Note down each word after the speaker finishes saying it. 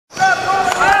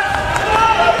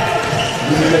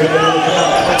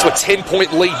to a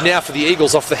 10-point lead now for the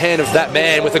Eagles off the hand of that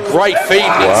man with a great feed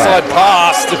inside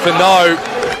pass to Fano.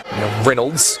 Now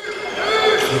Reynolds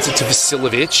hands it to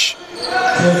Vasiljevic.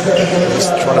 He's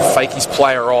trying to fake his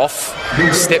player off.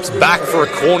 Steps back for a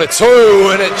corner two,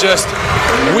 and it just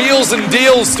wheels and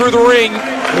deals through the ring.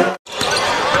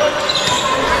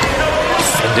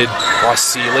 Defended by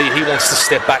Sealy. He wants to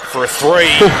step back for a three.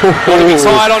 Want to be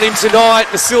tied on him tonight.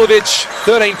 Vasiljevic,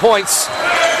 13 points.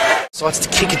 Decides to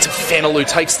kick it to Fennell, who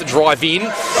takes the drive in,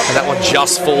 and that one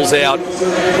just falls out. No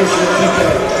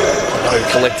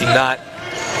collecting that.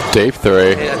 Deep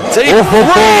three. Yeah, deep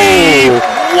three!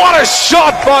 What a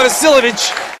shot by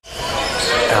Vasiljevic!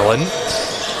 Allen.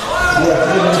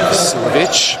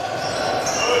 Vasiljevic.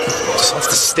 Decides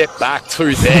to step back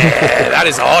too there. That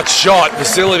is a hot shot,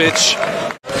 Vasiljevic.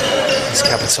 There's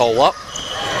Capitola.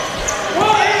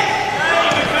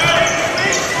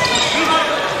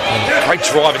 Great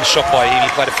driving shot by him. He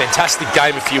played a fantastic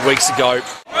game a few weeks ago.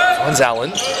 Finds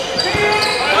Allen.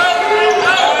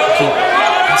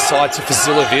 Inside to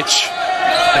Vasiljevic.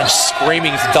 And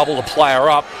screaming to double the player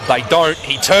up. They don't.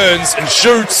 He turns and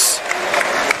shoots.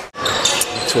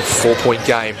 To a 4-point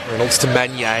game. Reynolds to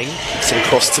Manyang. Sent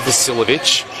across to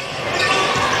Vasiljevic.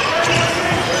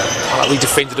 Partly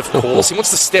defended, of course. He wants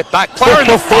to step back. Player in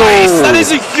the face. That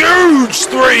is a huge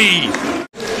three.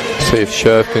 See if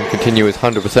Scherf can continue his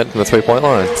 100% from the 3-point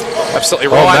line. Absolutely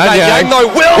right. Manyang though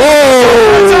will.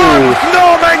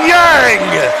 No, Manyang.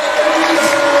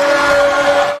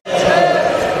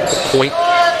 Point.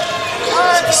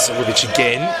 Vasiljevic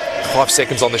again. 5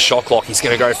 seconds on the shot clock. He's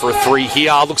going to go for a three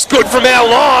here. Looks good from our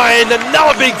line.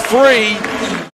 Another big three.